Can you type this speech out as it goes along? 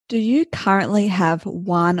Do you currently have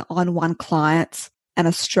one-on-one clients and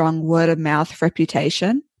a strong word of mouth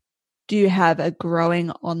reputation? Do you have a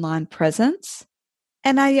growing online presence?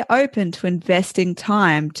 And are you open to investing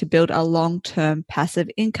time to build a long-term passive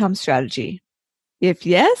income strategy? If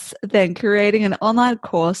yes, then creating an online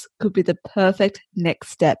course could be the perfect next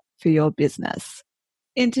step for your business.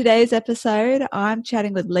 In today's episode, I'm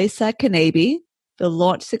chatting with Lisa Kanibi, the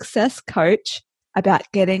Launch Success Coach, about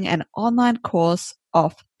getting an online course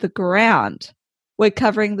off the ground. We're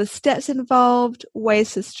covering the steps involved,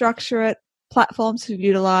 ways to structure it, platforms to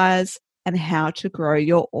utilize, and how to grow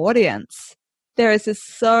your audience. There is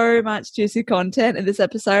just so much juicy content in this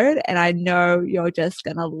episode, and I know you're just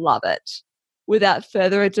going to love it. Without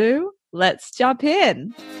further ado, let's jump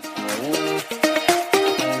in.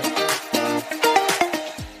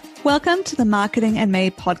 Welcome to the Marketing and Me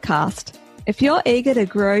podcast. If you're eager to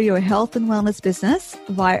grow your health and wellness business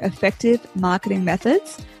via effective marketing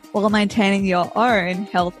methods while maintaining your own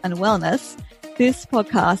health and wellness, this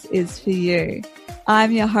podcast is for you.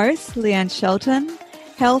 I'm your host, Leanne Shelton,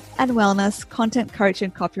 health and wellness content coach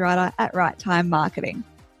and copywriter at Right Time Marketing.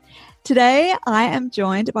 Today, I am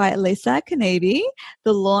joined by Lisa Kanibi,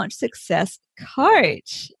 the Launch Success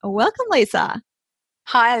Coach. Welcome, Lisa.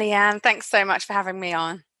 Hi, Leanne. Thanks so much for having me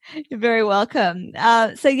on. You're very welcome.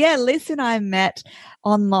 Lisa and I met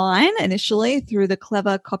online initially through the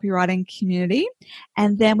Clever Copywriting community,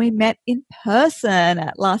 and then we met in person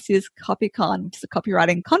at last year's CopyCon, which is a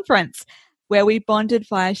copywriting conference, where we bonded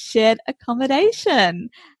via shared accommodation.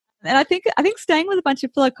 And I think staying with a bunch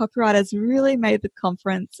of fellow copywriters really made the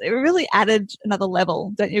conference, it really added another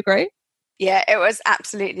level. Don't you agree? Yeah, it was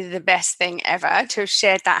absolutely the best thing ever to have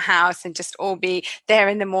shared that house and just all be there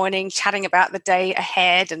in the morning chatting about the day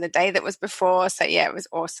ahead and the day that was before. So yeah, it was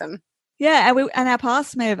awesome. Yeah, and our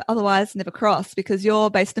paths may have otherwise never crossed because you're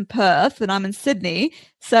based in Perth and I'm in Sydney.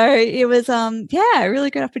 So it was a really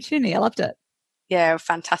good opportunity. I loved it. Yeah,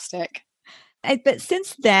 fantastic. But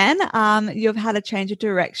since then, you've had a change of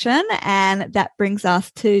direction, and that brings us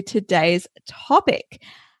to today's topic.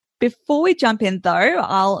 Before we jump in, though,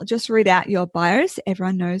 I'll just read out your bio so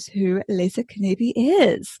everyone knows who Lisa Kanibi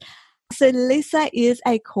is. So Lisa is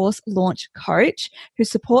a course launch coach who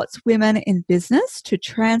supports women in business to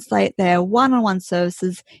translate their one-on-one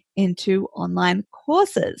services into online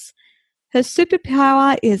courses. Her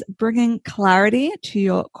superpower is bringing clarity to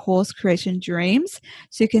your course creation dreams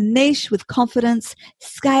so you can niche with confidence,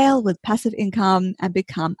 scale with passive income, and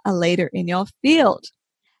become a leader in your field.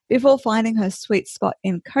 Before finding her sweet spot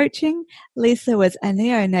in coaching, Lisa was a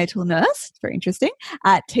neonatal nurse, very interesting,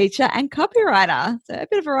 teacher and copywriter. So a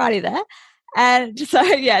bit of variety there. And to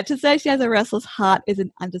say she has a restless heart is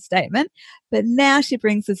an understatement. But now she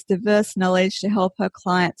brings this diverse knowledge to help her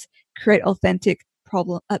clients create authentic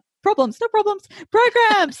programs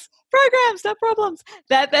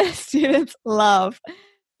that their students love.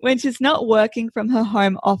 When she's not working from her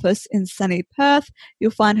home office in sunny Perth, you'll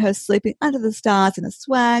find her sleeping under the stars in a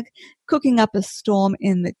swag, cooking up a storm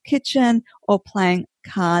in the kitchen, or playing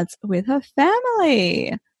cards with her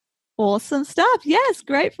family. Awesome stuff. Yes,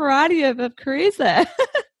 great variety of careers there.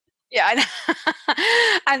 Yeah, I know.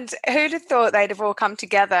 And who'd have thought they'd have all come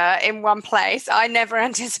together in one place? I never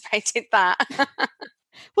anticipated that.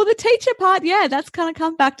 Well, the teacher part, that's kind of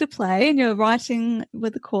come back to play, and you're writing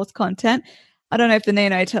with the course content. I don't know if the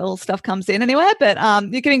neonatal stuff comes in anywhere, but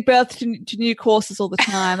you're giving birth to new courses all the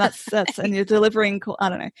time. That's and you're delivering. I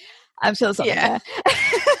don't know. I'm sure there's something there.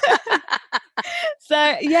 So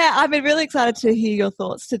I've been really excited to hear your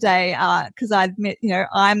thoughts today because I admit,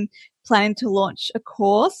 I'm planning to launch a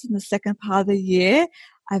course in the second part of the year.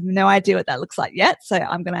 I have no idea what that looks like yet, so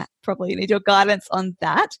I'm going to probably need your guidance on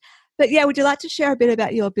that. But would you like to share a bit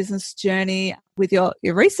about your business journey with your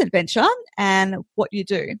recent venture and what you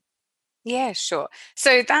do? Yeah, sure.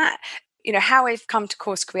 So that, how I've come to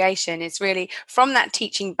course creation is really from that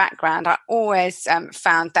teaching background. I always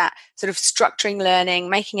found that sort of structuring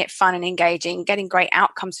learning, making it fun and engaging, getting great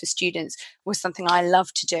outcomes for students was something I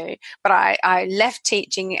love to do. But I left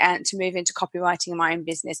teaching and to move into copywriting in my own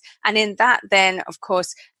business. And in that then, of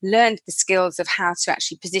course, learned the skills of how to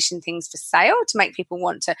actually position things for sale to make people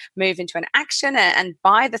want to move into an action and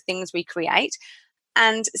buy the things we create.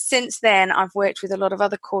 And since then, I've worked with a lot of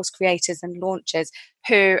other course creators and launchers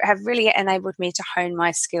who have really enabled me to hone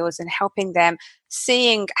my skills in helping them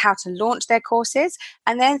seeing how to launch their courses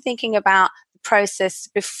and then thinking about the process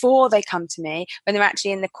before they come to me when they're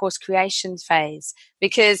actually in the course creation phase.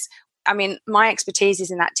 Because my expertise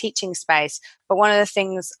is in that teaching space, but one of the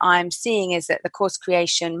things I'm seeing is that the course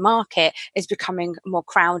creation market is becoming more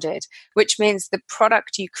crowded, which means the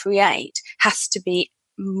product you create has to be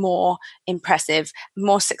more impressive,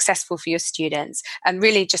 more successful for your students, and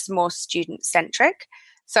really just more student centric.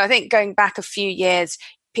 So I think going back a few years,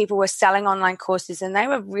 people were selling online courses and they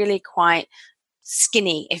were really quite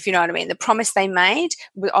skinny, if you know what I mean. The promise they made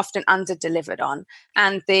were often under-delivered on,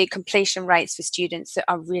 and the completion rates for students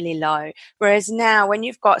are really low. Whereas now, when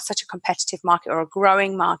you've got such a competitive market, or a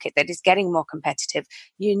growing market that is getting more competitive,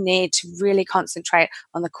 you need to really concentrate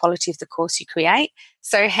on the quality of the course you create.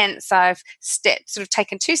 So hence I've sort of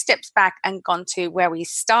taken 2 steps back and gone to where we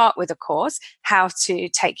start with a course, how to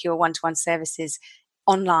take your one-to-one services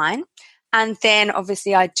online. And then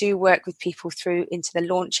obviously I do work with people through into the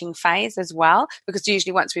launching phase as well, because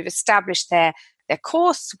usually once we've established their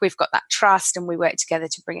course, we've got that trust and we work together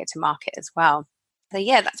to bring it to market as well. So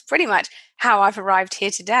yeah, that's pretty much how I've arrived here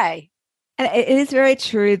today. And it is very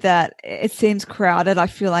true that it seems crowded. I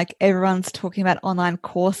feel like everyone's talking about online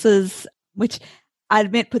courses, which I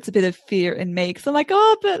admit puts a bit of fear in me, because I'm like,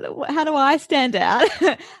 oh, but how do I stand out?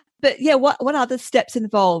 But yeah, what are the steps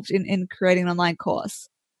involved in creating an online course?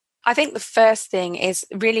 I think the first thing is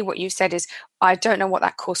really what you said is, I don't know what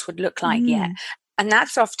that course would look like yet. And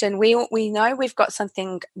that's often, we know we've got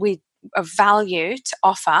something of value to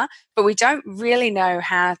offer, but we don't really know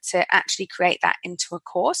how to actually create that into a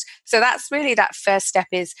course. So that's really that first step,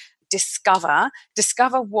 is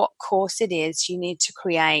discover what course it is you need to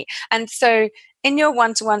create. And so in your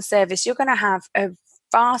one-to-one service, you're going to have a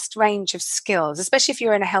vast range of skills, especially if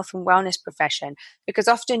you're in a health and wellness profession, because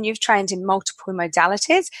often you've trained in multiple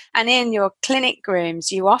modalities, and in your clinic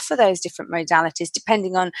rooms you offer those different modalities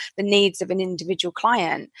depending on the needs of an individual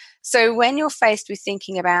client. So when you're faced with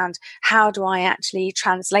thinking about how do I actually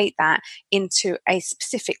translate that into a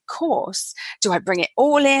specific course, do I bring it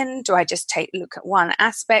all in? Do I just take a look at one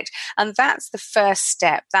aspect? And that's the first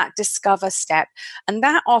step, that discover step. And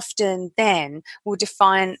that often then will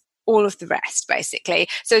define all of the rest, basically.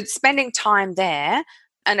 So spending time there,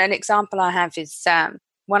 and an example I have is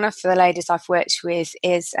one of the ladies I've worked with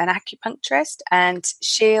is an acupuncturist, and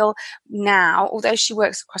she'll now, although she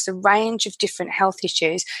works across a range of different health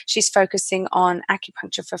issues, she's focusing on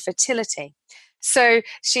acupuncture for fertility. So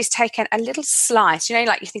she's taken a little slice,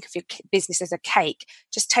 like you think of your business as a cake,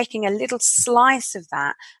 just taking a little slice of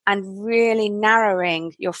that and really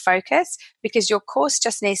narrowing your focus, because your course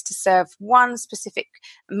just needs to serve one specific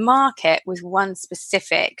market with one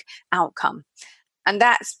specific outcome. And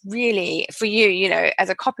that's really for you, as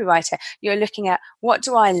a copywriter, you're looking at, what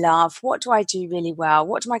do I love? What do I do really well?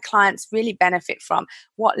 What do my clients really benefit from?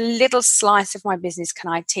 What little slice of my business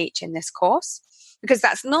can I teach in this course? Because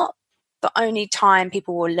that's not the only time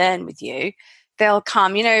people will learn with you. They'll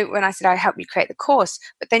come, when I said I help you create the course,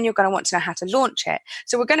 but then you're going to want to know how to launch it.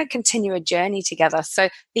 So we're going to continue a journey together. So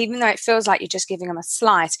even though it feels like you're just giving them a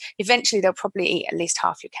slice, eventually they'll probably eat at least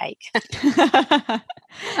half your cake.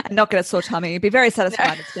 And not get a sore tummy. You'd be very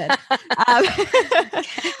satisfied instead.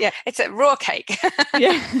 Yeah, it's a raw cake.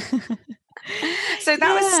 Yeah. So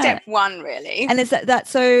that was step one, really. And is that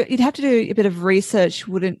so you'd have to do a bit of research,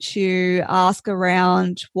 wouldn't you? Ask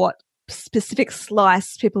around what specific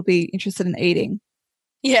slice people be interested in eating.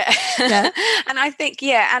 Yeah. And I think,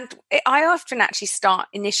 and I often actually start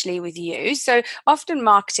initially with you. So often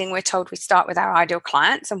marketing, we're told we start with our ideal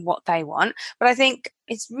clients and what they want. But I think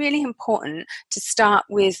it's really important to start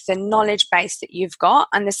with the knowledge base that you've got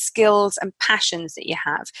and the skills and passions that you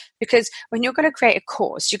have. Because when you're going to create a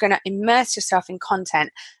course, you're going to immerse yourself in content.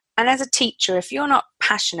 And as a teacher, if you're not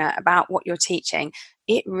passionate about what you're teaching,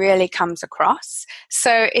 it really comes across.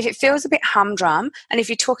 So if it feels a bit humdrum, and if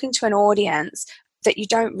you're talking to an audience that you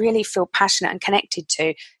don't really feel passionate and connected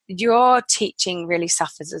to, your teaching really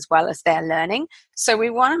suffers as well as their learning. So we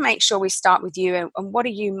want to make sure we start with you and what are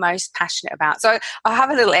you most passionate about? So I have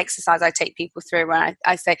a little exercise I take people through when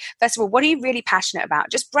I say, first of all, what are you really passionate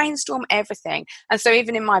about? Just brainstorm everything. And so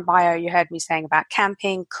even in my bio, you heard me saying about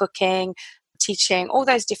camping, cooking, teaching, all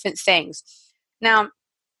those different things. Now,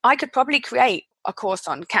 I could probably create a course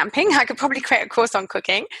on camping. I could probably create a course on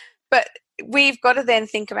cooking, but we've got to then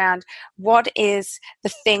think around what is the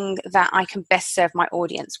thing that I can best serve my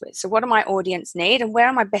audience with. So what do my audience need and where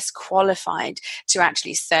am I best qualified to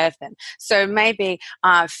actually serve them? So maybe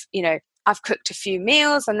I've cooked a few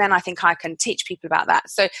meals and then I think I can teach people about that.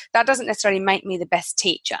 So that doesn't necessarily make me the best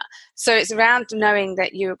teacher. So it's around knowing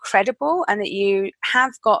that you're credible and that you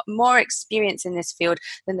have got more experience in this field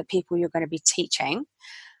than the people you're going to be teaching.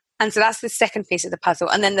 And so that's the second piece of the puzzle.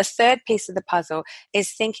 And then the third piece of the puzzle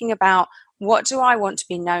is thinking about, what do I want to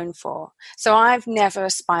be known for? So I've never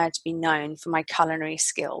aspired to be known for my culinary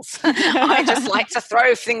skills. I just like to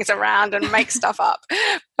throw things around and make stuff up.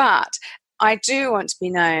 But I do want to be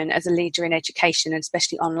known as a leader in education, and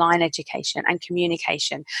especially online education and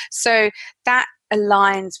communication. So that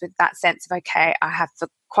aligns with that sense of, okay, I have the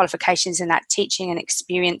qualifications in that teaching and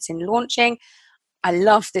experience in launching. I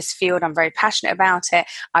love this field. I'm very passionate about it.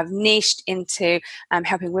 I've niched into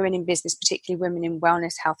helping women in business, particularly women in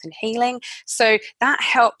wellness, health and healing. So that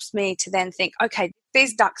helps me to then think, okay,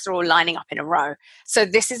 these ducks are all lining up in a row. So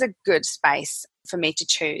this is a good space for me to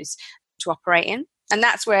choose to operate in. And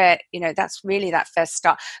that's where, that's really that first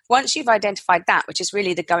start. Once you've identified that, which is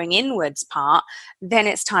really the going inwards part, then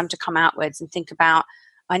it's time to come outwards and think about,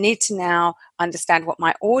 I need to now understand what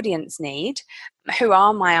my audience need, who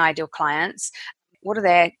are my ideal clients, what are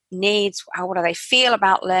their needs, what do they feel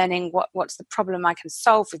about learning, what's the problem I can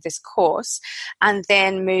solve with this course, and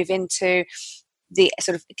then move into the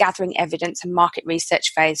sort of gathering evidence and market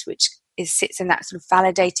research phase, which sits in that sort of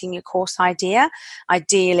validating your course idea,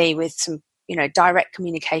 ideally with some direct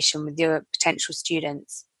communication with your potential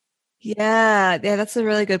students. Yeah, that's a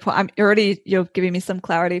really good point. You're giving me some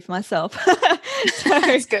clarity for myself. So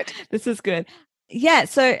that's good. This is good. Yeah.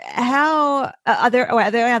 So how are there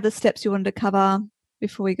other steps you wanted to cover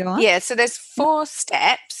before we go on? Yeah. So there's 4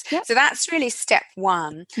 steps. Yep. So that's really step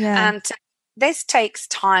 1. Yeah. And this takes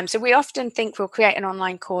time. So we often think we'll create an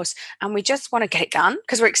online course and we just want to get it done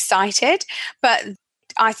because we're excited. But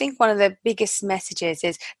I think one of the biggest messages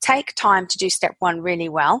is take time to do step 1 really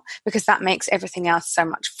well, because that makes everything else so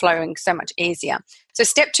much flowing, so much easier. So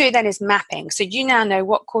step 2 then is mapping. So you now know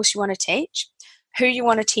what course you want to teach, who you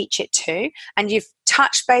want to teach it to, and you've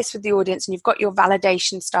touched base with the audience and you've got your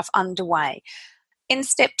validation stuff underway. In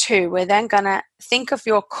step 2, we're then going to think of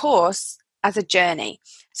your course as a journey.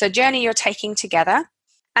 So journey you're taking together,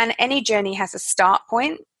 and any journey has a start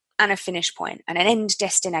point and a finish point and an end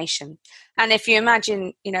destination. And if you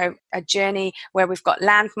imagine, a journey where we've got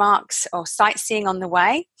landmarks or sightseeing on the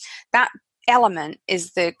way, that element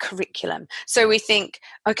is the curriculum. So we think,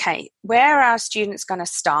 okay, where are our students going to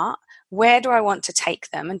start? Where do I want to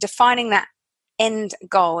take them? And defining that end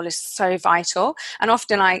goal is so vital. And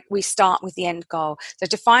often we start with the end goal. So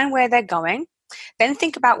define where they're going. Then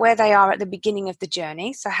think about where they are at the beginning of the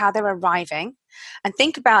journey, so how they're arriving, and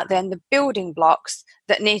think about then the building blocks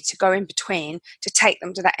that need to go in between to take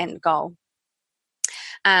them to that end goal.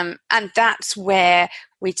 And that's where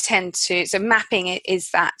we tend to, so mapping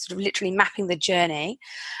is that sort of literally mapping the journey,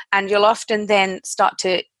 and you'll often then start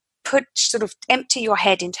to empty your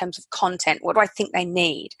head in terms of content. What do I think they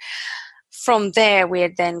need? From there,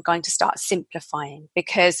 we're then going to start simplifying,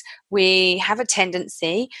 because we have a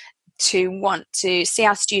tendency to want to see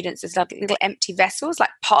our students as like little empty vessels, like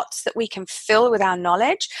pots that we can fill with our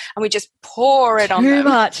knowledge, and we just pour it on them. Too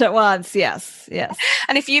much at once, yes.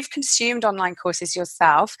 And if you've consumed online courses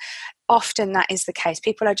yourself, often that is the case.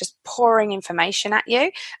 People are just pouring information at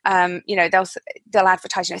you. They'll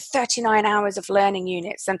advertise, 39 hours of learning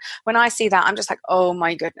units. And when I see that, I'm just like, oh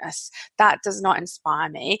my goodness, that does not inspire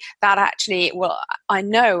me. That actually, I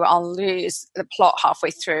know I'll lose the plot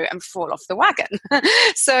halfway through and fall off the wagon.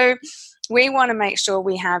 So we want to make sure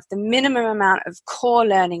we have the minimum amount of core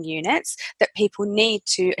learning units that people need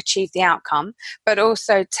to achieve the outcome, but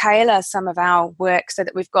also tailor some of our work so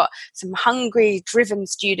that we've got some hungry, driven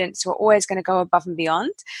students who are always going to go above and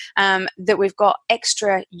beyond, that we've got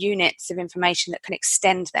extra units of information that can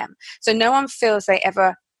extend them. So no one feels they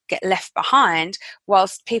ever get left behind,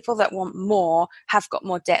 whilst people that want more have got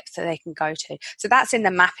more depth that they can go to. So that's in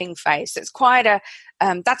the mapping phase. So it's quite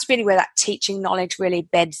that's really where that teaching knowledge really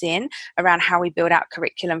beds in around how we build out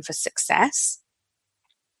curriculum for success.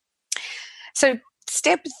 So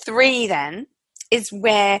step 3 then is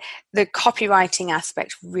where the copywriting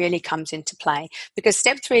aspect really comes into play, because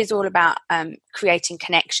step 3 is all about creating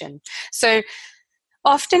connection. So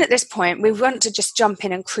often at this point, we want to just jump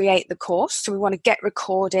in and create the course. So we want to get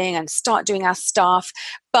recording and start doing our stuff.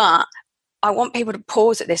 But I want people to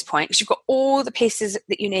pause at this point, because you've got all the pieces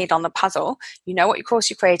that you need on the puzzle. You know what your course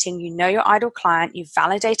you're creating. You know your ideal client. You've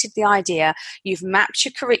validated the idea. You've mapped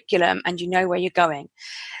your curriculum, and you know where you're going.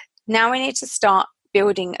 Now we need to start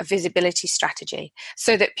building a visibility strategy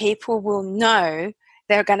so that people will know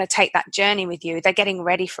they're going to take that journey with you. They're getting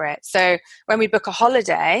ready for it. So when we book a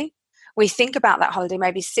holiday, we think about that holiday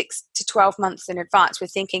maybe 6 to 12 months in advance. We're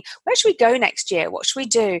thinking, where should we go next year? What should we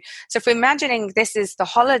do? So if we're imagining this is the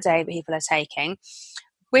holiday people are taking,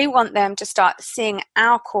 we want them to start seeing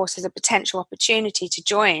our course as a potential opportunity to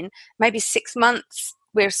join. Maybe 6 months,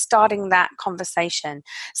 we're starting that conversation.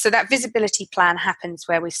 So that visibility plan happens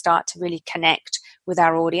where we start to really connect with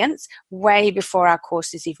our audience way before our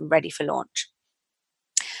course is even ready for launch.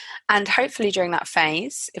 And hopefully during that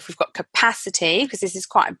phase, if we've got capacity, because this is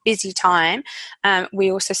quite a busy time, we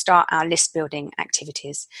also start our list building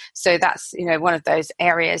activities. So that's, one of those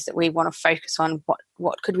areas that we want to focus on.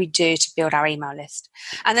 What could we do to build our email list?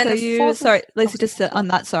 And then sorry, Lisa, just on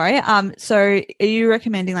that, sorry. So are you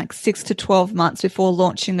recommending like 6 to 12 months before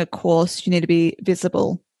launching a course, you need to be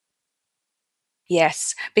visible?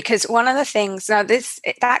 Yes, because one of the things now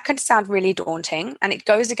that could sound really daunting, and it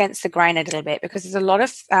goes against the grain a little bit, because there's a lot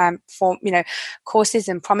of courses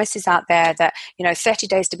and promises out there that 30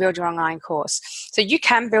 days to build your online course. So you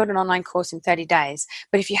can build an online course in 30 days,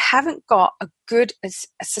 but if you haven't got a good, a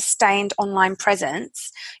sustained online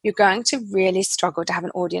presence, you're going to really struggle to have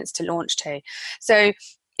an audience to launch to. So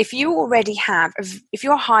if you're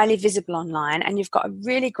highly visible online and you've got a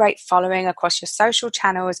really great following across your social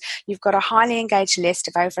channels, you've got a highly engaged list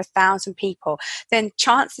of over 1,000 people, then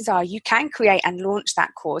chances are you can create and launch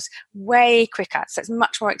that course way quicker. So it's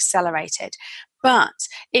much more accelerated. But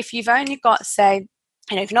if you've only got, say,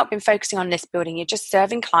 if you've not been focusing on list building, you're just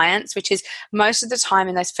serving clients, which is most of the time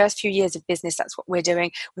in those first few years of business, that's what we're doing.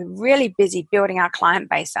 We're really busy building our client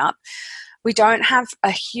base up. We don't have a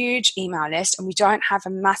huge email list and we don't have a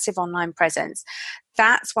massive online presence.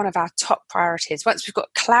 That's one of our top priorities. Once we've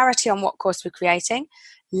got clarity on what course we're creating,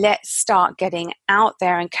 let's start getting out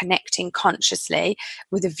there and connecting consciously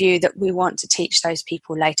with a view that we want to teach those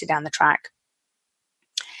people later down the track.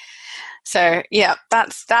 So yeah,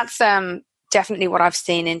 that's definitely what I've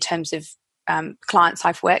seen in terms of clients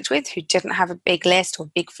I've worked with who didn't have a big list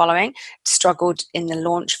or big following, struggled in the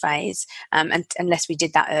launch phase, and unless we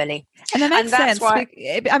did that early. And that makes sense.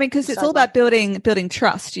 Because it's all about building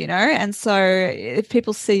trust, and so if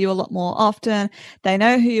people see you a lot more often, they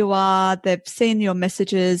know who you are, they've seen your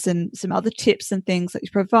messages and some other tips and things that you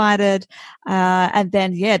provided, and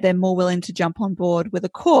then they're more willing to jump on board with a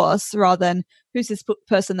course rather than, who's this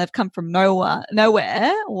person? They've come from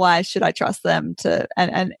nowhere. Why should I trust them to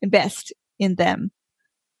and invest in them?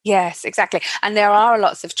 Yes, exactly. And there are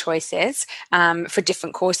lots of choices for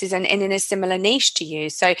different courses and in a similar niche to you.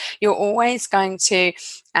 So you're always going to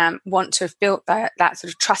want to have built that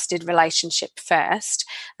sort of trusted relationship first.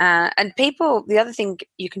 And the other thing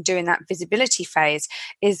you can do in that visibility phase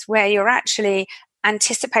is where you're actually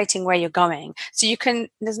anticipating where you're going. So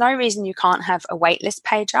there's no reason you can't have a waitlist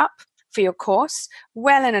page up for your course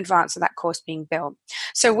well in advance of that course being built.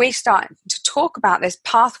 So we start to talk about this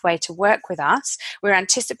pathway to work with us. We're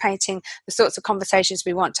anticipating the sorts of conversations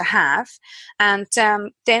we want to have. And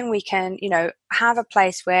then we can, have a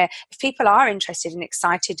place where if people are interested and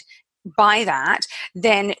excited by that,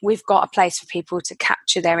 then we've got a place for people to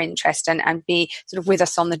capture their interest and be sort of with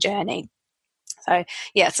us on the journey.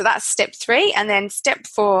 So that's step 3. And then step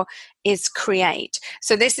 4 is create.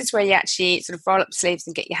 So this is where you actually sort of roll up sleeves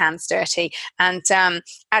and get your hands dirty and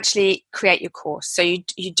actually create your course. So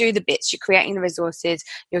you do the bits, you're creating the resources,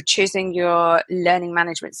 you're choosing your learning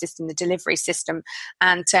management system, the delivery system,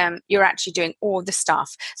 and you're actually doing all the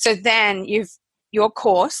stuff. So then your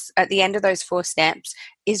course at the end of those 4 steps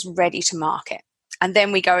is ready to market. And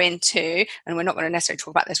then we go into, and we're not going to necessarily talk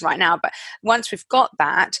about this right now, but once we've got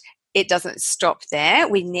that, it doesn't stop there.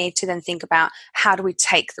 We need to then think about how do we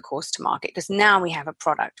take the course to market, because now we have a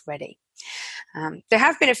product ready.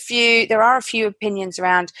 There are a few opinions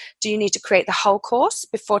around, do you need to create the whole course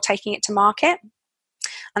before taking it to market?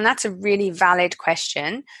 And that's a really valid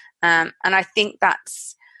question. And I think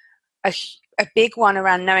that's a big one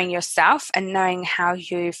around knowing yourself and knowing how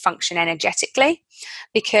you function energetically,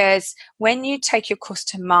 because when you take your course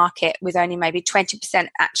to market with only maybe 20%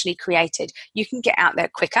 actually created, you can get out there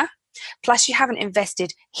quicker. Plus, you haven't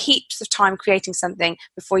invested heaps of time creating something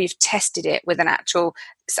before you've tested it with an actual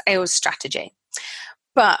sales strategy.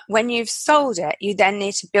 But when you've sold it, you then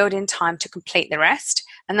need to build in time to complete the rest,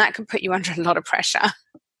 and that can put you under a lot of pressure.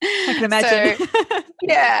 I can imagine.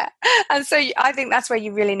 Yeah. And so I think that's where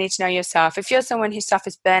you really need to know yourself. If you're someone who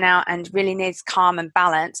suffers burnout and really needs calm and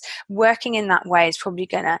balance, working in that way is probably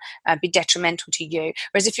going to be detrimental to you.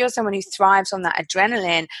 Whereas if you're someone who thrives on that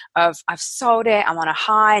adrenaline of, I've sold it, I'm on a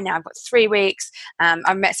high, now I've got 3 weeks.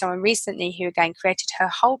 I met someone recently who again created her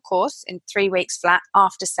whole course in 3 weeks flat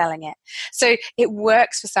after selling it. So it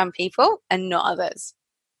works for some people and not others.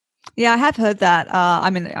 Yeah, I have heard that.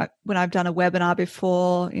 When I've done a webinar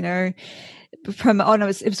before, it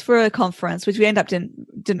was for a conference, which we ended up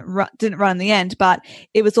didn't run in the end, but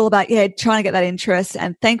it was all about trying to get that interest.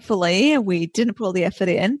 And thankfully, we didn't put all the effort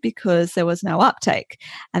in because there was no uptake,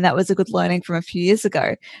 and that was a good learning from a few years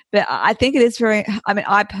ago. But I think it is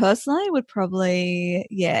I personally would probably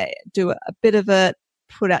do a bit of it,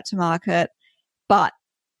 put out to market, but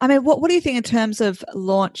I mean, what do you think in terms of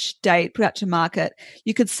launch date, put out to market?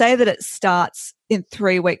 You could say that it starts in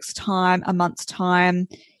 3 weeks' time, a month's time.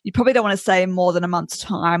 You probably don't want to say more than a month's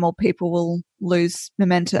time or people will lose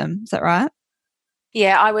momentum. Is that right?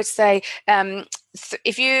 Yeah, I would say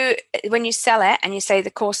when you sell it and you say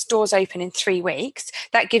the course doors open in 3 weeks,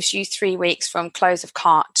 that gives you 3 weeks from close of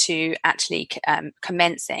cart to actually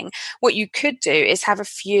commencing. What you could do is have a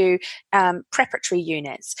few preparatory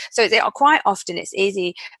units. So quite often it's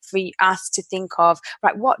easy for us to think of,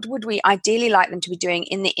 right, what would we ideally like them to be doing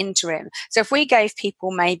in the interim? So if we gave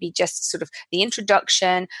people maybe just sort of the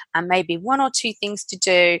introduction and maybe 1 or 2 things to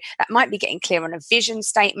do, that might be getting clear on a vision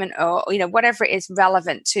statement or whatever it is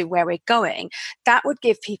relevant to where we're going, that would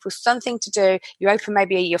give people something to do. You open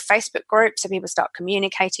maybe your Facebook group so people start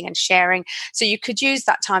communicating and sharing. So you could use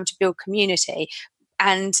that time to build community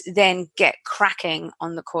and then get cracking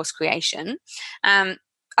on the course creation.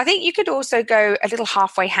 I think you could also go a little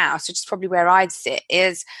halfway house, which is probably where I'd sit,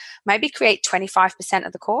 is maybe create 25%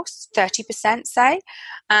 of the course, 30% say.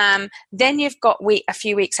 Then you've got a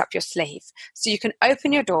few weeks up your sleeve. So you can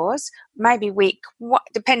open your doors, maybe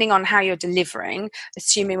depending on how you're delivering,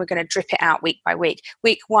 assuming we're going to drip it out week by week.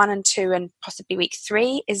 Week 1 and 2 and possibly week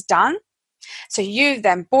 3 is done. So you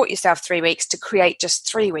then bought yourself 3 weeks to create just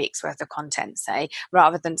 3 weeks worth of content, say,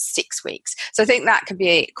 rather than 6 weeks. So I think that could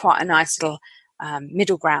be quite a nice little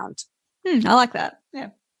middle ground. I like that. Yeah.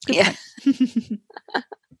 Good point.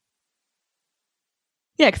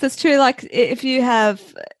 Yeah, because it's true. Like if you have,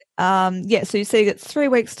 so you see it's 3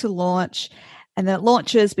 weeks to launch and then it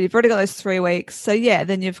launches, but you've already got those 3 weeks. So yeah,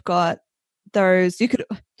 then you've got those, you could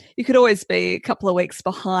always be a couple of weeks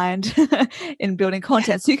behind in building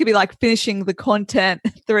content. So you could be like finishing the content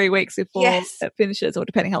 3 weeks before it finishes, or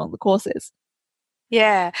depending how long the course is.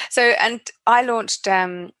 Yeah. So, and I launched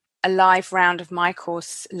a live round of my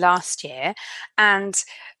course last year, and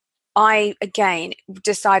I again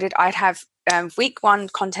decided I'd have week 1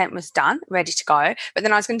 content was done, ready to go, but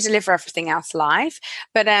then I was going to deliver everything else live.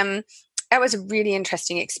 But that was a really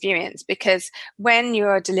interesting experience, because when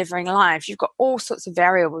you're delivering live, you've got all sorts of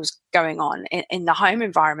variables going on in the home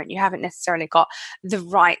environment. You haven't necessarily got the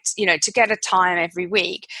right, to get a time every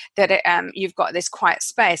week that you've got this quiet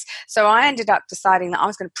space. So I ended up deciding that I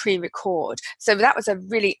was going to pre-record. So that was an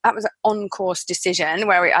on-course decision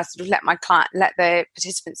where I sort of let the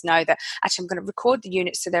participants know that actually I'm going to record the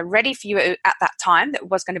units so they're ready for you at that time that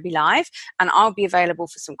was going to be live, and I'll be available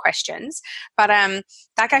for some questions. But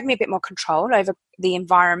that gave me a bit more control over the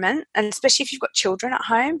environment, and especially if you've got children at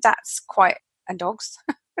home, and dogs.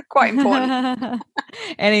 Quite important.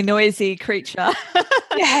 Any noisy creature.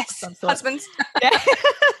 Yes, husbands.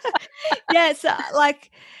 Yes,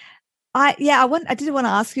 I did want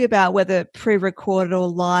to ask you about whether pre-recorded or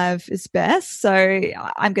live is best. So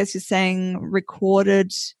I guess you're saying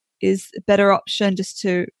recorded is a better option just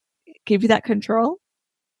to give you that control.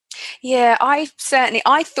 Yeah, I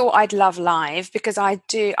thought I'd love live, because I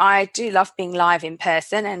do love being live in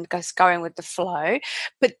person and just going with the flow.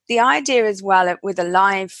 But the idea as well with a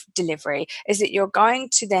live delivery is that you're going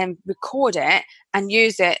to then record it and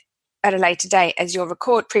use it at a later date as your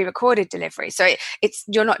pre-recorded delivery. So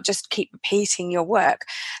you're not just keep repeating your work.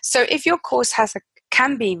 So if your course is a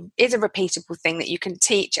repeatable thing that you can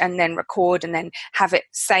teach and then record and then have it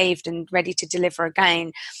saved and ready to deliver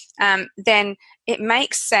again, then it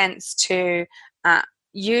makes sense to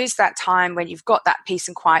use that time when you've got that peace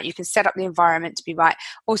and quiet. You can set up the environment to be right.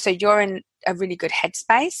 Also, you're in a really good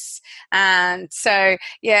headspace. And so,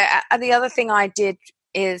 the other thing I did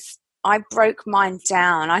is I broke mine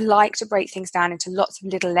down. I like to break things down into lots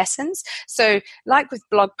of little lessons. So like with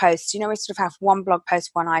blog posts, we sort of have one blog post,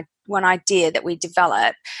 one idea that we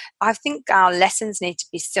develop. I think our lessons need to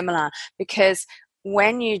be similar, because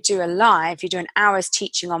when you do a live, you do an hour's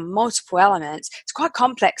teaching on multiple elements. It's quite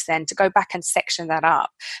complex then to go back and section that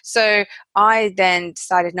up. So I then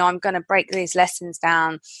decided, no, I'm going to break these lessons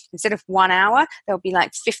down. Instead of 1 hour, there'll be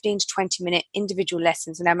like 15 to 20 minute individual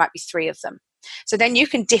lessons, and there might be 3 of them. So then you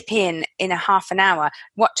can dip in a half an hour,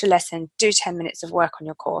 watch a lesson, do 10 minutes of work on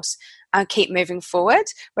your course and keep moving forward.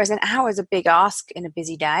 Whereas an hour is a big ask in a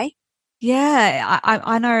busy day. Yeah,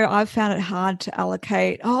 I know I've found it hard to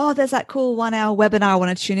allocate. Oh, there's that cool 1 hour webinar I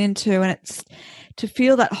want to tune into, and it's to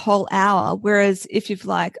feel that whole hour. Whereas if you've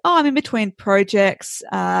I'm in between projects,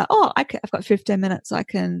 I've got 15 minutes, I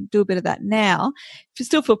can do a bit of that now. If you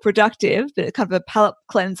still feel productive, but kind of a palate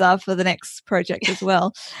cleanser for the next project as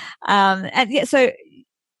well. I do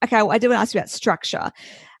want to ask you about structure.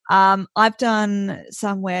 I've done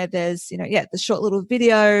some where there's, the short little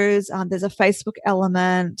videos. There's a Facebook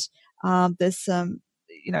element. There's some,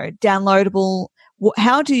 downloadable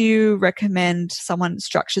how do you recommend someone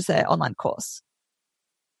structures their online course?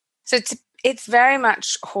 So it's very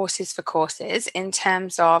much horses for courses in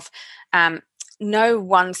terms of no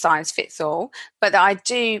one size fits all, but I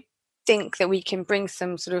do think that we can bring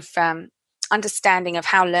some sort of understanding of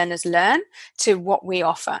how learners learn to what we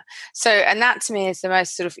offer. So, and that to me is the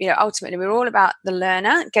most sort of, ultimately we're all about the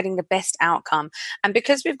learner getting the best outcome. And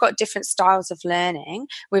because we've got different styles of learning,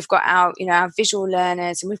 we've got our, our visual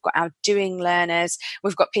learners, and we've got our doing learners.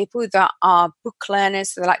 We've got people that are book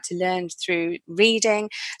learners, so they like to learn through reading.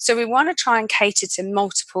 So we want to try and cater to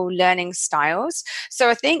multiple learning styles. So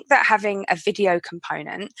I think that having a video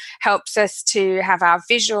component helps us to have our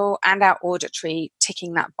visual and our auditory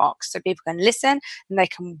ticking that box. So people can listen and they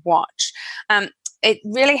can watch. It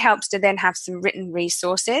really helps to then have some written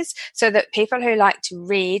resources so that people who like to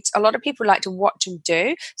read, a lot of people like to watch and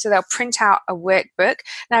do, so they'll print out a workbook.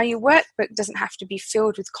 Now, your workbook doesn't have to be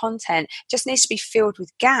filled with content, it just needs to be filled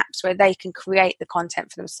with gaps where they can create the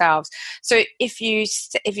content for themselves. So if you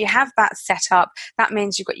have that set up, that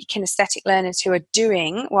means you've got your kinesthetic learners who are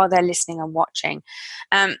doing while they're listening and watching.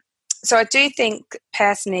 So I do think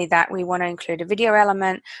personally that we want to include a video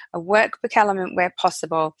element, a workbook element where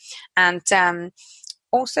possible, and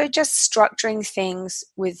also just structuring things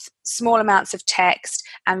with small amounts of text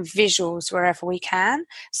and visuals wherever we can,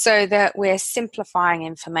 so that we're simplifying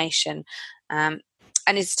information. And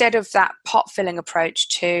instead of that pot-filling approach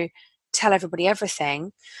to tell everybody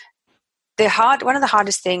everything, one of the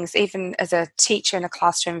hardest things, even as a teacher in a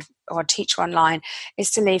classroom or a teacher online, is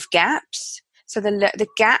to leave gaps. So the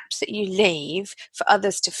gaps that you leave for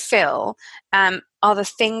others to fill are the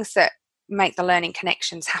things that make the learning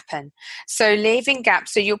connections happen. So leaving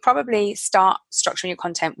gaps, so you'll probably start structuring your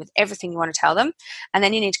content with everything you want to tell them, and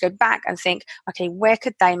then you need to go back and think, okay, where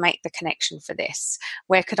could they make the connection for this?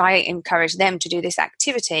 Where could I encourage them to do this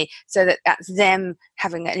activity so that that's them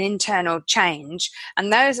having an internal change?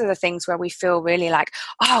 And those are the things where we feel really like,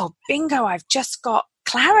 oh, bingo, I've just got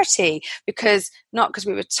clarity, not because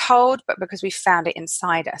we were told, but because we found it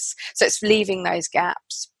inside us. So it's leaving those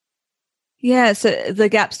gaps. Yeah, so the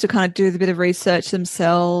gaps to kind of do the bit of research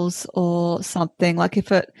themselves or something. Like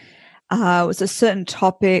if it was a certain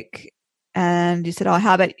topic and you said, oh,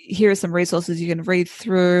 how about here are some resources you can read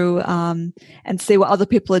through and see what other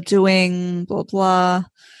people are doing, blah, blah.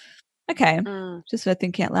 Okay, just sort of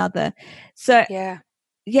thinking out loud there. So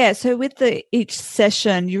yeah, so with each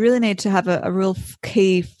session, you really need to have a real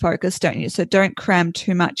key focus, don't you? So don't cram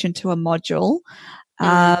too much into a module.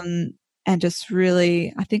 And just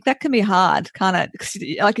really, I think that can be hard, kind of,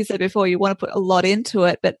 like you said before, you want to put a lot into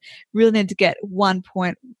it, but really need to get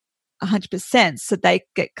 100% so they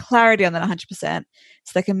get clarity on that 100%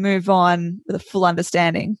 so they can move on with a full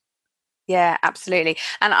understanding. Yeah, absolutely.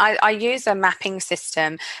 And I use a mapping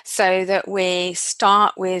system so that we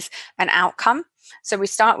start with an outcome. So we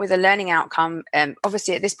start with a learning outcome.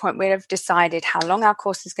 Obviously, at this point, we have decided how long our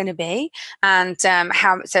course is going to be, and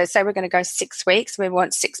so say we're going to go 6 weeks. We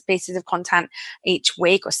want 6 pieces of content each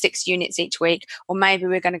week, or 6 units each week, or maybe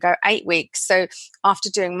we're going to go 8 weeks. So after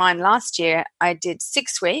doing mine last year, I did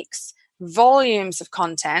 6 weeks, volumes of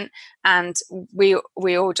content, and we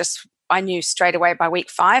all just. I knew straight away by week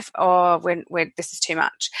 5, this is too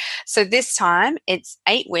much. So this time it's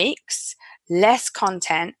 8 weeks, less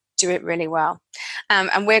content, do it really well.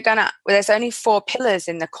 And there's only 4 pillars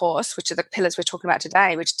in the course, which are the pillars we're talking about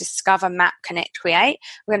today, which discover, map, connect, create.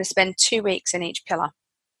 We're going to spend 2 weeks in each pillar.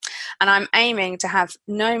 And I'm aiming to have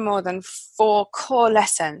no more than 4 core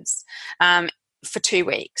lessons for 2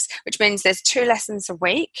 weeks, which means there's 2 lessons a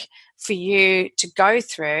week for you to go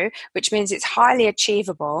through, which means it's highly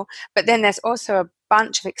achievable. But then there's also a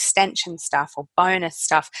bunch of extension stuff or bonus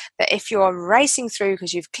stuff that if you're racing through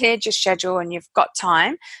because you've cleared your schedule and you've got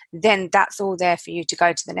time, then that's all there for you to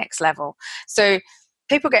go to the next level. So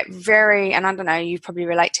people get and I don't know, you probably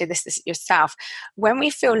relate to this yourself. When we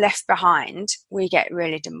feel left behind, we get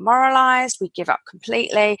really demoralized, we give up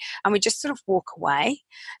completely, and we just sort of walk away.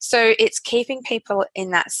 So it's keeping people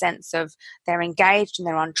in that sense of they're engaged and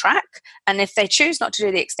they're on track. And if they choose not to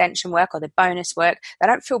do the extension work or the bonus work, they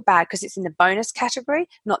don't feel bad because it's in the bonus category,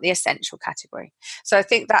 not the essential category. So I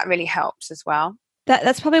think that really helps as well.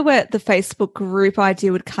 That's probably where the Facebook group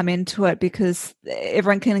idea would come into it, because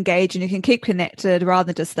everyone can engage and you can keep connected rather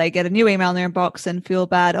than just they get a new email in their inbox and feel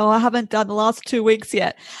bad. Oh, I haven't done the last 2 weeks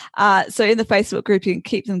yet. So in the Facebook group, you can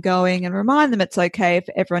keep them going and remind them it's okay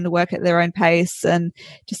for everyone to work at their own pace and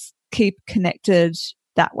just keep connected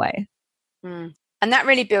that way. And that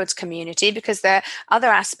really builds community, because the other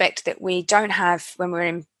aspect that we don't have when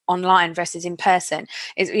we're online versus in person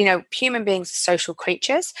is, human beings are social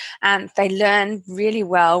creatures, and they learn really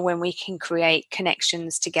well when we can create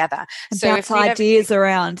connections together. And So bounce ideas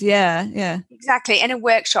around. Yeah. Exactly. In a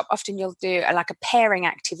workshop, often you'll do like a pairing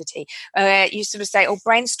activity. You sort of say,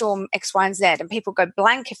 brainstorm X, Y, and Z, and people go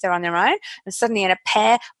blank if they're on their own, and suddenly in a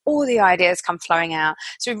pair, all the ideas come flowing out.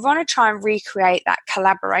 So we want to try and recreate that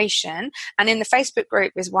collaboration, and in the Facebook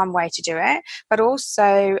group is one way to do it, but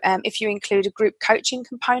also if you include a group coaching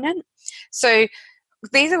component. So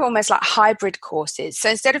these are almost like hybrid courses. So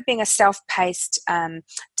instead of being a self-paced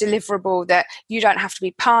deliverable that you don't have to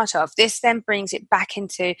be part of, this then brings it back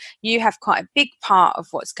into you have quite a big part of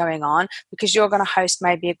what's going on, because you're going to host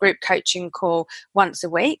maybe a group coaching call once a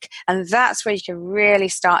week. And that's where you can really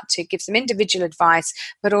start to give some individual advice,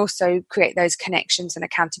 but also create those connections and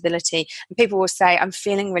accountability. And people will say, I'm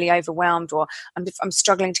feeling really overwhelmed, or I'm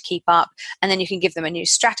struggling to keep up. And then you can give them a new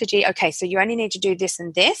strategy. Okay, so you only need to do this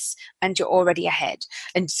and this, and you're already ahead.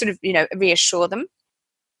 And sort of, reassure them.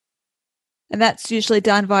 And that's usually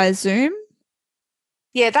done via Zoom?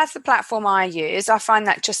 Yeah, that's the platform I use. I find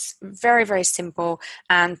that just very, very simple.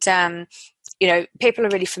 And, people are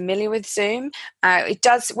really familiar with Zoom. It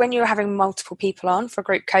does, when you're having multiple people on for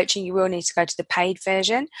group coaching, you will need to go to the paid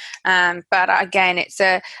version. But again, it's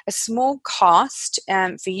a small cost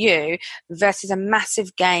for you versus a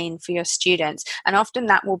massive gain for your students. And often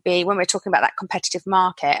that will be when we're talking about that competitive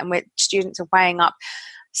market and where students are weighing up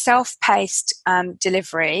self-paced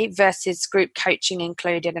delivery versus group coaching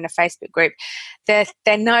included in a Facebook group. They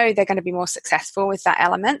know they're going to be more successful with that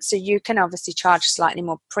element. So you can obviously charge slightly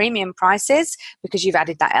more premium prices because you've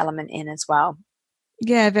added that element in as well.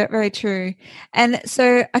 Yeah, very, very true. And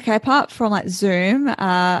so, okay, apart from like Zoom,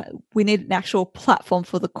 we need an actual platform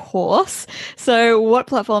for the course. So what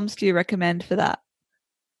platforms do you recommend for that?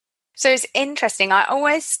 So it's interesting. I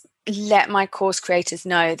always let my course creators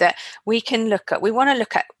know that we want to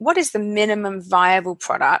look at what is the minimum viable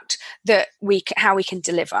product that how we can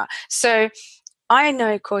deliver. So I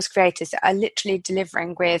know course creators that are literally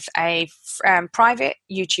delivering with a private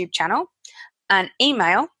YouTube channel, an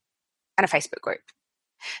email, and a Facebook group.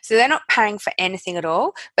 So they're not paying for anything at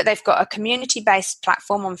all, but they've got a community-based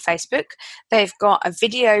platform on Facebook. They've got a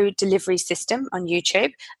video delivery system on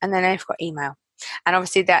YouTube, and then they've got email. And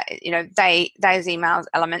obviously that, those email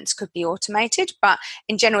elements could be automated, but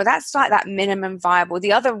in general, that's like that minimum viable.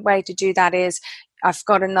 The other way to do that is I've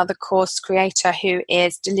got another course creator who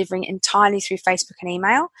is delivering entirely through Facebook and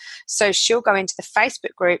email. So she'll go into the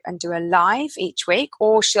Facebook group and do a live each week,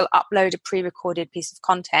 or she'll upload a pre-recorded piece of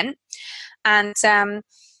content. And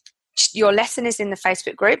your lesson is in the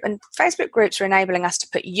Facebook group, and Facebook groups are enabling us to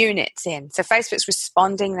put units in. So Facebook's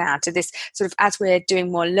responding now to this sort of, as we're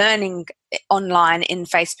doing more learning online in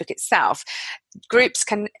Facebook itself, groups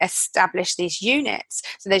can establish these units.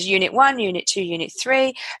 So there's unit 1, unit 2, unit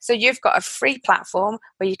 3. So you've got a free platform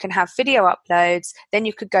where you can have video uploads. Then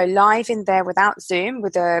you could go live in there without Zoom,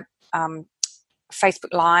 with a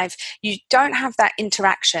Facebook Live. You don't have that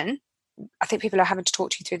interaction. I think people are having to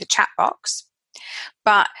talk to you through the chat box.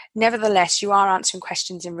 But nevertheless, you are answering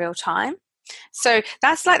questions in real time. So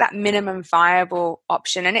that's like that minimum viable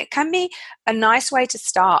option. And it can be a nice way to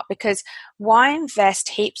start, because why invest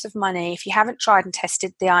heaps of money if you haven't tried and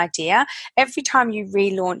tested the idea? Every time you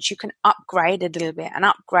relaunch, you can upgrade a little bit and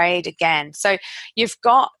upgrade again. So you've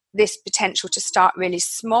got this potential to start really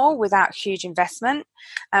small without huge investment.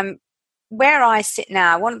 Where I sit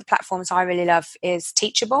now, one of the platforms I really love is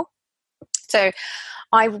Teachable. So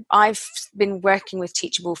I've been working with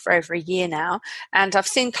Teachable for over a year now, and I've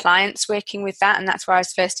seen clients working with that, and that's where I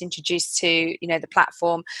was first introduced to the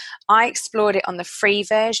platform. I explored it on the free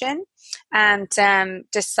version and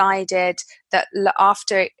decided that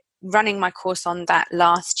after running my course on that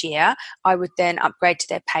last year, I would then upgrade to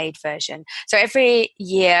their paid version. So every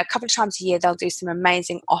year, a couple of times a year, they'll do some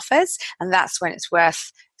amazing offers, and that's when it's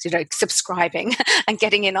worth subscribing and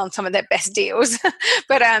getting in on some of their best deals.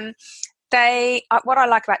 But what I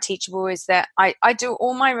like about Teachable is that I do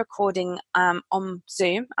all my recording on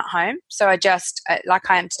Zoom at home. So I just, like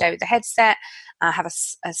I am today with the headset, I have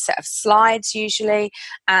a set of slides usually,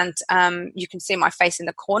 and you can see my face in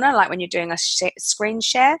the corner, like when you're doing a screen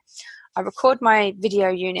share. I record my video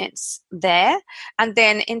units there, and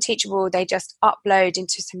then in Teachable, they just upload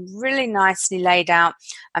into some really nicely laid out,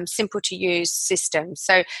 simple to use systems.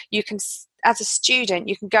 So you can as a student,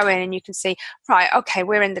 you can go in and you can see, right, okay,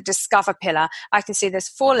 we're in the Discover pillar. I can see there's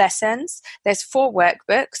 4 lessons, there's 4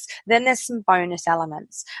 workbooks, then there's some bonus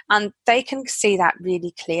elements. And they can see that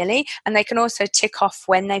really clearly. And they can also tick off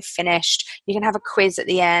when they've finished. You can have a quiz at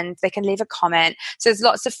the end. They can leave a comment. So there's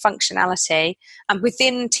lots of functionality. And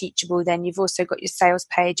within Teachable, then you've also got your sales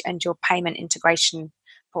page and your payment integration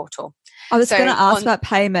portal. I was going to ask about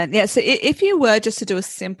payment. Yeah. So if you were just to do a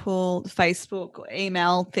simple Facebook or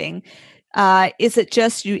email thing, is it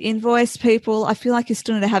just you invoice people? I feel like you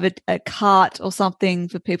still need to have a cart or something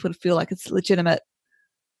for people to feel like it's legitimate.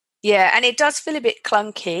 Yeah, and it does feel a bit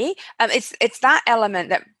clunky. It's that element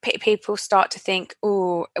that people start to think,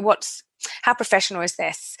 oh, how professional is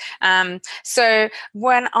this? So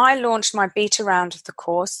when I launched my beta round of the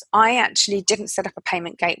course, I actually didn't set up a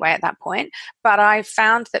payment gateway at that point, but I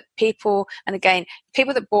found that people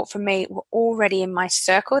that bought from me were already in my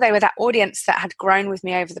circle. They were that audience that had grown with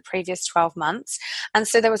me over the previous 12 months. And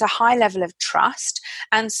so there was a high level of trust.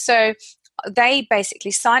 And so they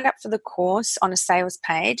basically signed up for the course on a sales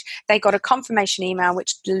page. They got a confirmation email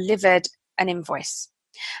which delivered an invoice.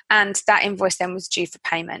 And that invoice then was due for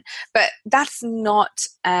payment. But that's not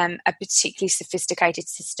a particularly sophisticated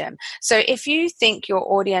system. So if you think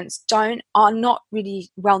your audience are not really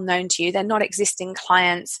well known to you, they're not existing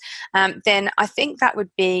clients, then I think that would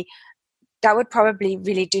probably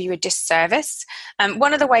really do you a disservice.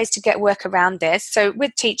 One of the ways to get work around this, so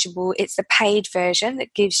with Teachable, it's the paid version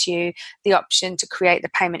that gives you the option to create the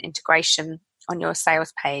payment integration on your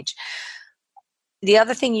sales page. The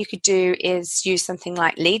other thing you could do is use something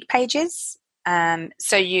like Lead Pages.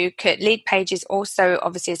 So Lead Pages also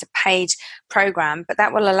obviously is a paid program, but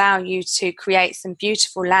that will allow you to create some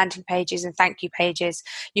beautiful landing pages and thank you pages.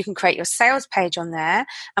 You can create your sales page on there,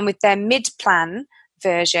 and with their mid-plan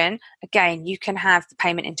version, again, you can have the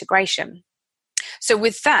payment integration. So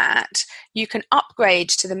with that, you can upgrade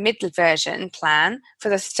to the middle version plan for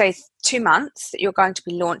the, say, 2 months that you're going to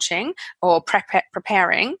be launching or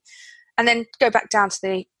preparing, and then go back down to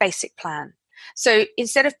the basic plan. So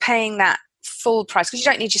instead of paying that full price, because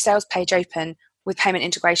you don't need your sales page open with payment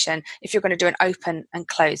integration if you're going to do an open and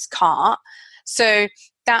close cart. So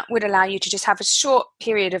that would allow you to just have a short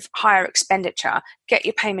period of higher expenditure, get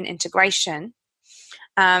your payment integration.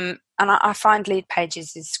 And I find Lead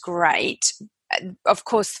Pages is great. Of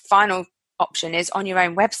course, the final option is on your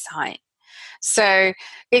own website. So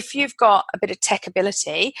if you've got a bit of tech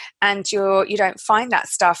ability and you don't find that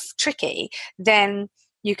stuff tricky, then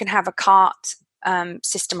you can have a cart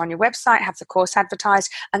system on your website, have the course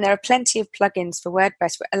advertised, and there are plenty of plugins for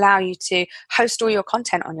WordPress that allow you to host all your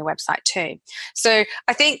content on your website too. So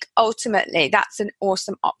I think ultimately that's an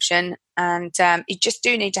awesome option, and you just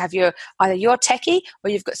do need to have either your techie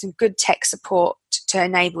or you've got some good tech support to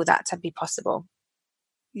enable that to be possible.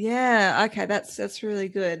 Yeah, okay, that's really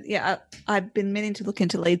good. Yeah, I've been meaning to look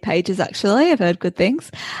into Lead Pages actually. I've heard good things.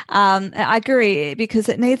 I agree because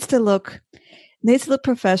it needs to look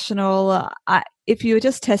professional. If you were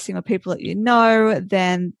just testing with people that you know,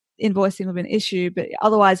 then invoicing would be an issue. But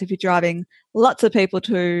otherwise, if you're driving lots of people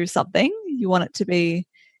to something, you want it to be,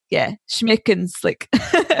 schmick and slick.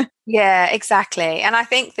 Yeah, exactly. And I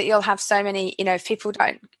think that you'll have so many, if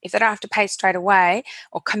they don't have to pay straight away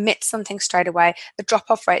or commit something straight away, the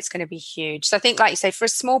drop-off rate is going to be huge. So I think, like you say, for a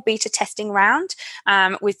small beta testing round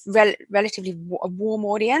with relatively a warm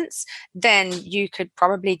audience, then you could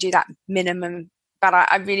probably do that minimum. But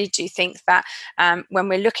I really do think that when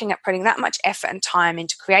we're looking at putting that much effort and time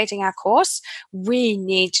into creating our course, we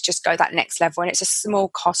need to just go that next level. And it's a small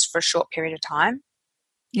cost for a short period of time.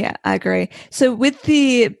 Yeah, I agree. So with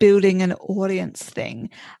the building an audience thing,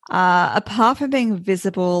 apart from being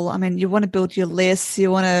visible, I mean, you want to build your lists,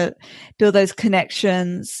 you want to build those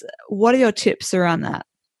connections. What are your tips around that?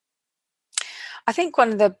 I think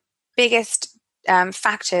one of the biggest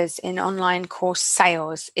factors in online course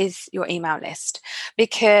sales is your email list,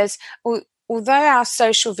 because although our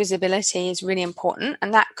social visibility is really important,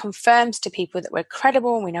 and that confirms to people that we're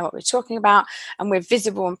credible and we know what we're talking about and we're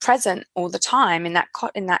visible and present all the time in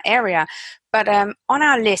that area, but on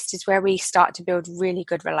our list is where we start to build really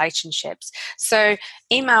good relationships. So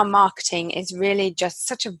email marketing is really just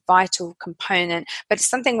such a vital component, but it's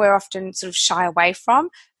something we're often sort of shy away from.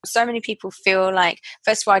 So many people feel like,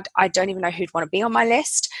 first of all, I don't even know who'd want to be on my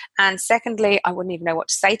list. And secondly, I wouldn't even know what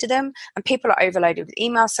to say to them. And people are overloaded with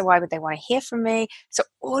emails, so why would they want to hear from me? So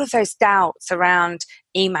all of those doubts around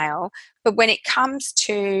email. But when it comes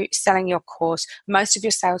to selling your course, most of your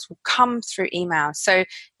sales will come through email. So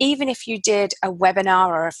even if you did a webinar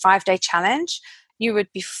or a 5-day challenge, you would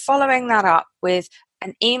be following that up with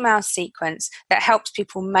an email sequence that helps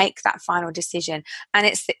people make that final decision. And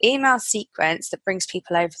it's the email sequence that brings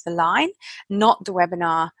people over the line, not the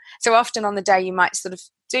webinar. So often on the day, you might sort of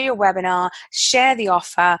do your webinar, share the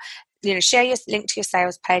offer, share your link to your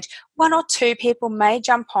sales page. One or two people may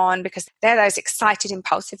jump on because they're those excited,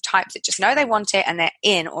 impulsive types that just know they want it and they're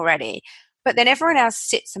in already. But then everyone else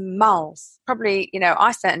sits and mulls. Probably,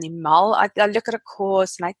 I certainly mull. I look at a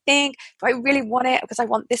course and I think, do I really want it? Because I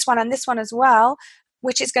want this one and this one as well.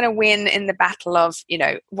 Which is going to win in the battle of,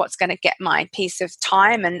 what's going to get my piece of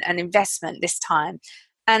time and investment this time.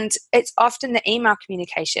 And it's often the email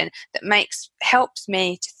communication that helps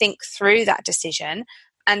me to think through that decision.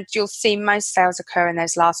 And you'll see most sales occur in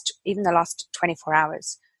the last 24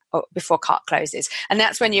 hours or before cart closes. And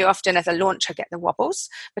that's when you often, as a launcher, get the wobbles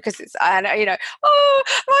because it's, I've launched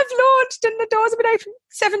and the doors have been open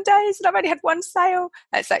 7 days and I've only had one sale.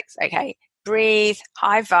 And it's like, okay, breathe,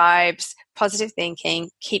 high vibes, positive thinking,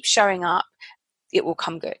 keep showing up. It will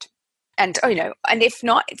come good. And, and if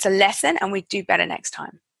not, it's a lesson and we do better next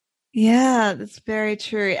time. Yeah, that's very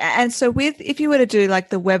true. And so if you were to do like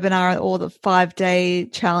the webinar or the 5-day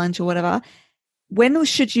challenge or whatever, when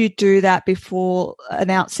should you do that before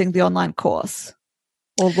announcing the online course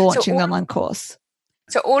or launching the online course?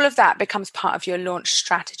 So all of that becomes part of your launch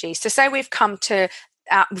strategy. So say we've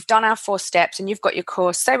done our 4 steps and you've got your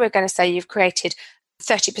course. So we're going to say you've created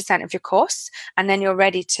 30% of your course and then you're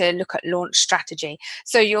ready to look at launch strategy.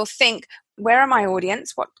 So you'll think, where are my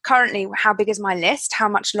audience? How big is my list? How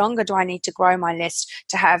much longer do I need to grow my list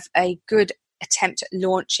to have a good attempt at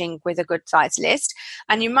launching with a good sized list?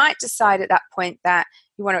 And you might decide at that point that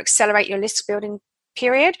you want to accelerate your list building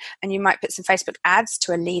period and you might put some Facebook ads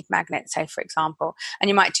to a lead magnet, say, for example, and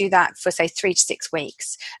you might do that for, say, 3 to 6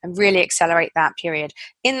 weeks and really accelerate that period.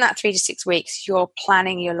 In that 3 to 6 weeks, you're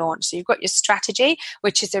planning your launch. So you've got your strategy,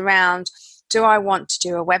 which is around, do I want to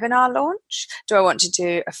do a webinar launch? Do I want to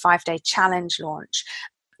do a 5-day challenge launch?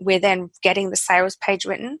 We're then getting the sales page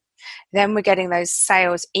written. Then we're getting those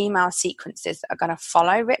sales email sequences that are going to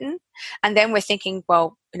follow written. And then we're thinking,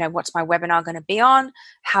 well, what's my webinar going to be on?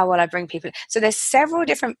 How will I bring people? So there's several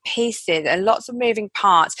different pieces and lots of moving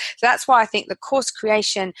parts. So that's why I think the course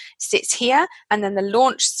creation sits here and then the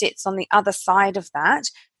launch sits on the other side of that,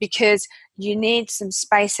 because you need some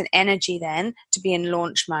space and energy then to be in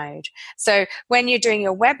launch mode. So when you're doing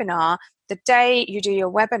your webinar, the day you do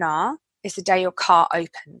your webinar is the day your cart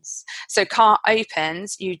opens. So cart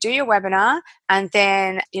opens, you do your webinar, and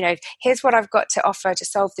then, here's what I've got to offer to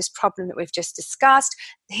solve this problem that we've just discussed.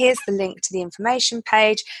 Here's the link to the information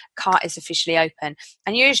page. Cart is officially open.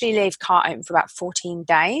 And you usually leave cart open for about 14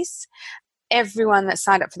 days. Everyone that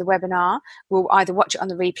signed up for the webinar will either watch it on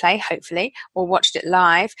the replay, hopefully, or watched it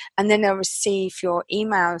live, and then they'll receive your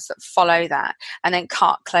emails that follow that, and then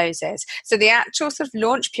cart closes. So the actual sort of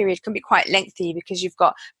launch period can be quite lengthy because you've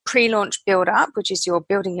got pre-launch build-up, which is you're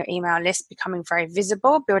building your email list, becoming very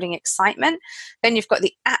visible, building excitement. Then you've got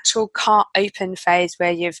the actual cart open phase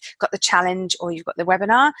where you've got the challenge or you've got the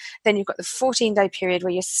webinar. Then you've got the 14-day period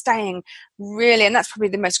where you're staying really, and that's probably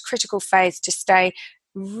the most critical phase, to stay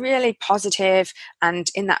really positive and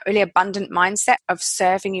in that really abundant mindset of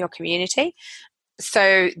serving your community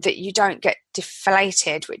so that you don't get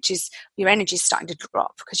deflated, which is your energy is starting to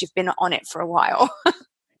drop because you've been on it for a while.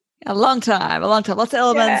 A long time, lots of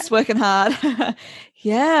elements, working hard.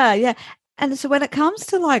 Yeah. And so when it comes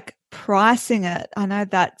to like pricing it, I know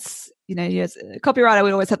that's, as a copywriter,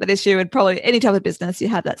 we always have that issue, and probably any type of business, you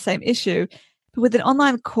have that same issue. But with an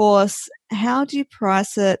online course, how do you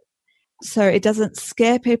price it so it doesn't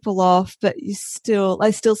scare people off, but they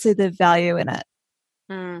still see the value in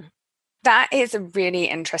it? That is a really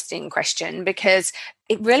interesting question because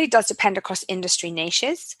it really does depend across industry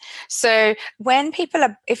niches. So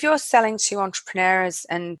if you're selling to entrepreneurs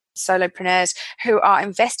and solopreneurs who are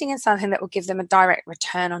investing in something that will give them a direct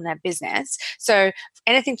return on their business, so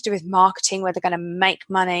anything to do with marketing where they're going to make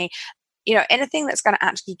money, anything that's going to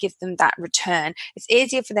actually give them that return, it's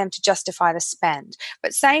easier for them to justify the spend.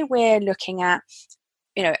 But say we're looking at,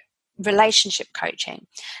 relationship coaching.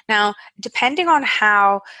 Now, depending on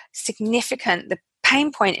how significant the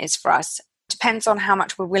pain point is for us, depends on how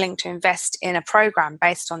much we're willing to invest in a program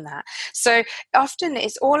based on that. So often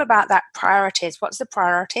it's all about that priorities. What's the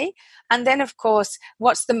priority? And then, of course,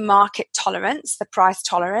 what's the market tolerance, the price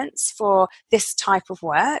tolerance for this type of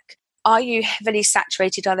work? Are you heavily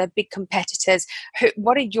saturated? Are there big competitors?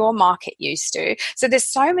 What are your market used to? So there's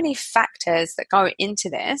so many factors that go into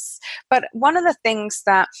this. But one of the things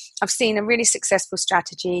that I've seen a really successful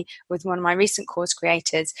strategy with one of my recent course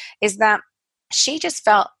creators is that she just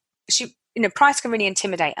felt she price can really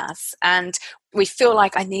intimidate us, and we feel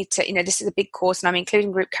like I need to, this is a big course and I'm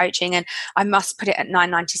including group coaching and I must put it at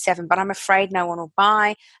 $9.97, but I'm afraid no one will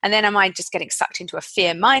buy. And then am I just getting sucked into a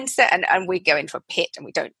fear mindset and we go into a pit and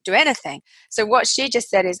we don't do anything. So what she just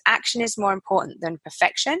said is action is more important than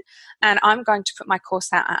perfection. And I'm going to put my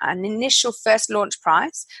course out at an initial first launch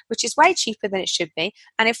price, which is way cheaper than it should be.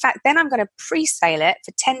 And in fact, then I'm going to pre-sale it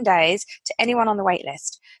for 10 days to anyone on the wait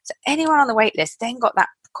list. So anyone on the wait list then got that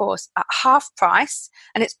course at half price,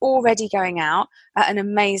 and it's already going out at an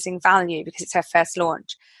amazing value because it's her first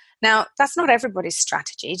launch. Now, that's not everybody's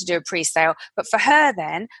strategy to do a pre-sale, but for her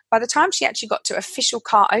then, by the time she actually got to official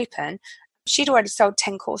cart open, she'd already sold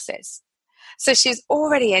 10 courses. So she's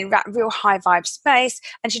already in that real high vibe space,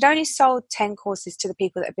 and she'd only sold 10 courses to the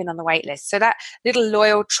people that had been on the wait list. So that little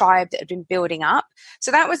loyal tribe that had been building up.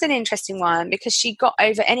 So that was an interesting one because she got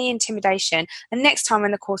over any intimidation. And next time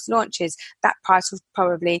when the course launches, that price will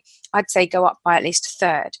probably, I'd say, go up by at least a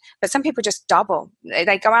third. But some people just double.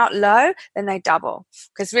 They go out low, then they double.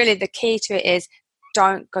 Because really the key to it is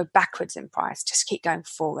don't go backwards in price, just keep going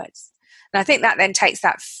forwards. And I think that then takes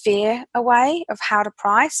that fear away of how to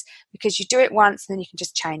price, because you do it once and then you can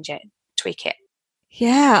just change it, tweak it.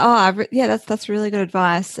 Yeah. Oh, that's really good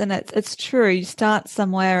advice. And it's true. You start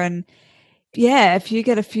somewhere and if you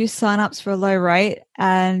get a few signups for a low rate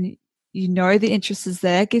and the interest is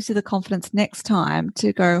there, it gives you the confidence next time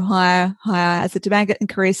to go higher. As the demand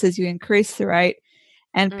increases, you increase the rate.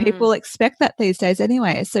 And people expect that these days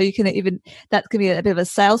anyway. So you can that can be a bit of a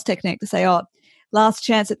sales technique to say, last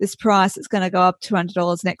chance at this price, it's going to go up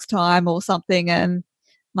 $200 next time or something, and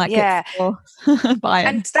might get more buy-in.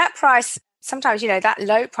 And that price, sometimes, that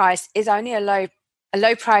low price is only a low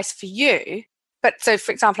price for you. But so,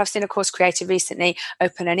 for example, I've seen a course creator recently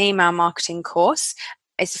open an email marketing course.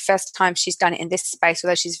 It's the first time she's done it in this space,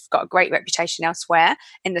 although she's got a great reputation elsewhere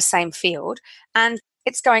in the same field. And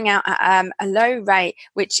it's going out at a low rate,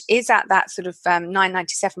 which is at that sort of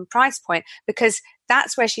 $9.97 price point, because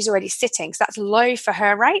that's where she's already sitting. So that's low for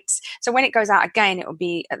her rates. So when it goes out again, it will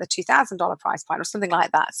be at the $2,000 price point or something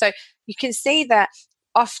like that. So you can see that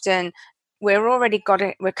often we're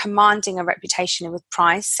commanding a reputation with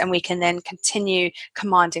price, and we can then continue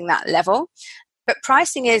commanding that level. But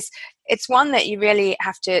pricing it's one that you really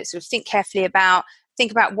have to sort of think carefully about.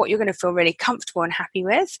 Think about what you're going to feel really comfortable and happy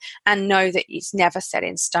with, and know that it's never set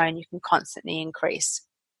in stone. You can constantly increase.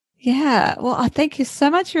 Yeah. Well, I thank you so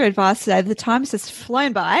much for your advice today. The time has just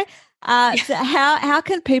flown by. So how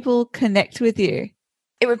can people connect with you?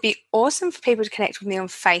 It would be awesome for people to connect with me on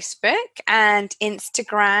Facebook and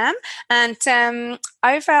Instagram, and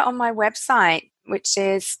over on my website, which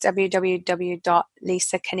is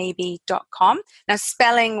www.lisakaneeby.com. Now,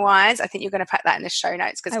 spelling wise, I think you're going to put that in the show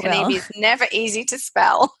notes, because Kaneeby is never easy to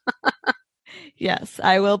spell. Yes,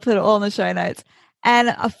 I will put it all in the show notes.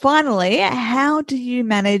 And finally, how do you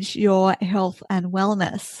manage your health and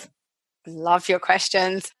wellness? Love your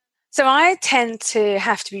questions. So I tend to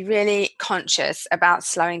have to be really conscious about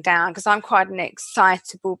slowing down, because I'm quite an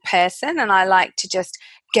excitable person and I like to just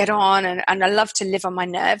get on, and I love to live on my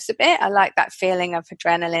nerves a bit. I like that feeling of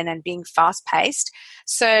adrenaline and being fast paced.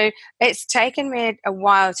 So it's taken me a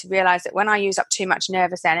while to realize that when I use up too much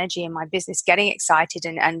nervous energy in my business, getting excited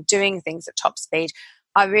and doing things at top speed,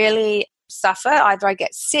 I really suffer. Either I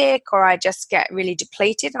get sick or I just get really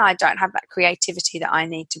depleted and I don't have that creativity that I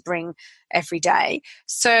need to bring every day.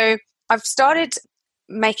 So I've started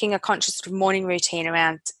making a conscious sort of morning routine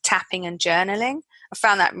around tapping and journaling. I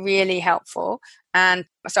found that really helpful. And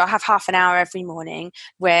so I have half an hour every morning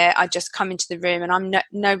where I just come into the room and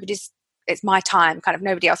it's my time, kind of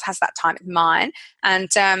nobody else has that time, it's mine. And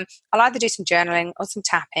I'll either do some journaling or some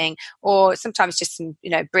tapping, or sometimes just some,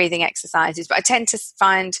 breathing exercises. But I tend to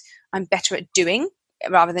find I'm better at doing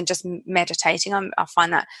rather than just meditating. I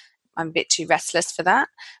find that I'm a bit too restless for that.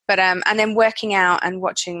 But and then working out and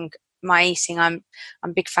watching my eating. I'm a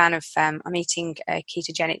big fan of I'm eating a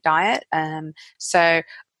ketogenic diet. So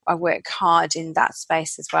I work hard in that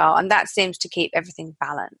space as well, and that seems to keep everything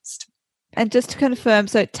balanced. And just to confirm,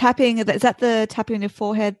 so tapping, is that the tapping on your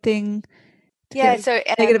forehead thing? Yeah, so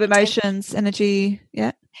negative emotions, energy,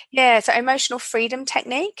 yeah. Yeah, so emotional freedom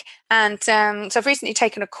technique. And so I've recently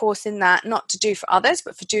taken a course in that, not to do for others,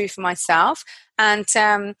 but to do for myself. And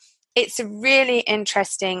it's a really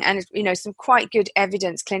interesting and, some quite good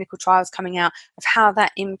evidence, clinical trials coming out of how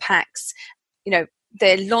that impacts,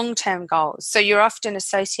 their long-term goals. So you're often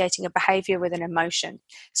associating a behavior with an emotion.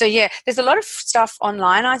 So yeah, there's a lot of stuff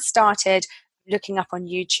online. I started looking up on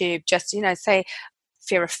YouTube, just, say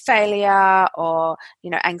fear of failure or,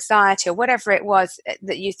 anxiety or whatever it was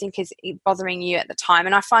that you think is bothering you at the time.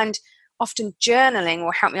 And I find often journaling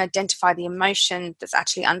will help me identify the emotion that's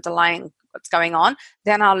actually underlying what's going on.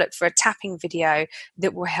 Then I'll look for a tapping video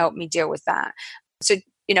that will help me deal with that. So,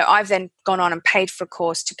 I've then gone on and paid for a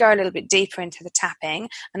course to go a little bit deeper into the tapping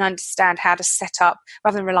and understand how to set up,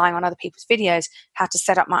 rather than relying on other people's videos, how to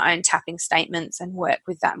set up my own tapping statements and work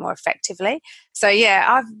with that more effectively. So yeah,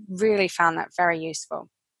 I've really found that very useful.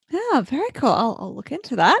 Yeah, very cool. I'll look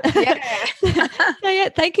into that. Yeah. So yeah,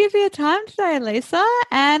 thank you for your time today, Lisa.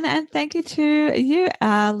 And thank you to you,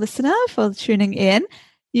 our listener, for tuning in.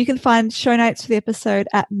 You can find show notes for the episode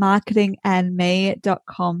at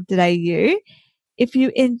marketingandme.com.au. If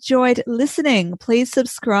you enjoyed listening, please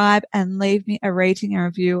subscribe and leave me a rating and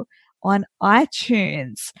review on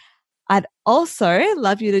iTunes. I'd also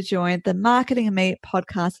love you to join the Marketing and Me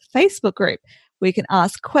podcast Facebook group. We can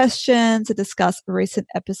ask questions and discuss recent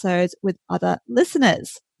episodes with other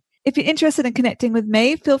listeners. If you're interested in connecting with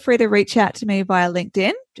me, feel free to reach out to me via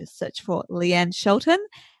LinkedIn. Just search for Leanne Shelton.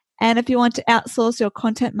 And if you want to outsource your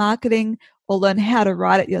content marketing or learn how to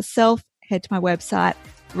write it yourself, head to my website,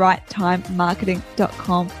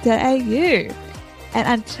 righttimemarketing.com.au. And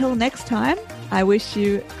until next time, I wish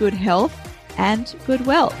you good health and good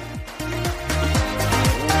wealth.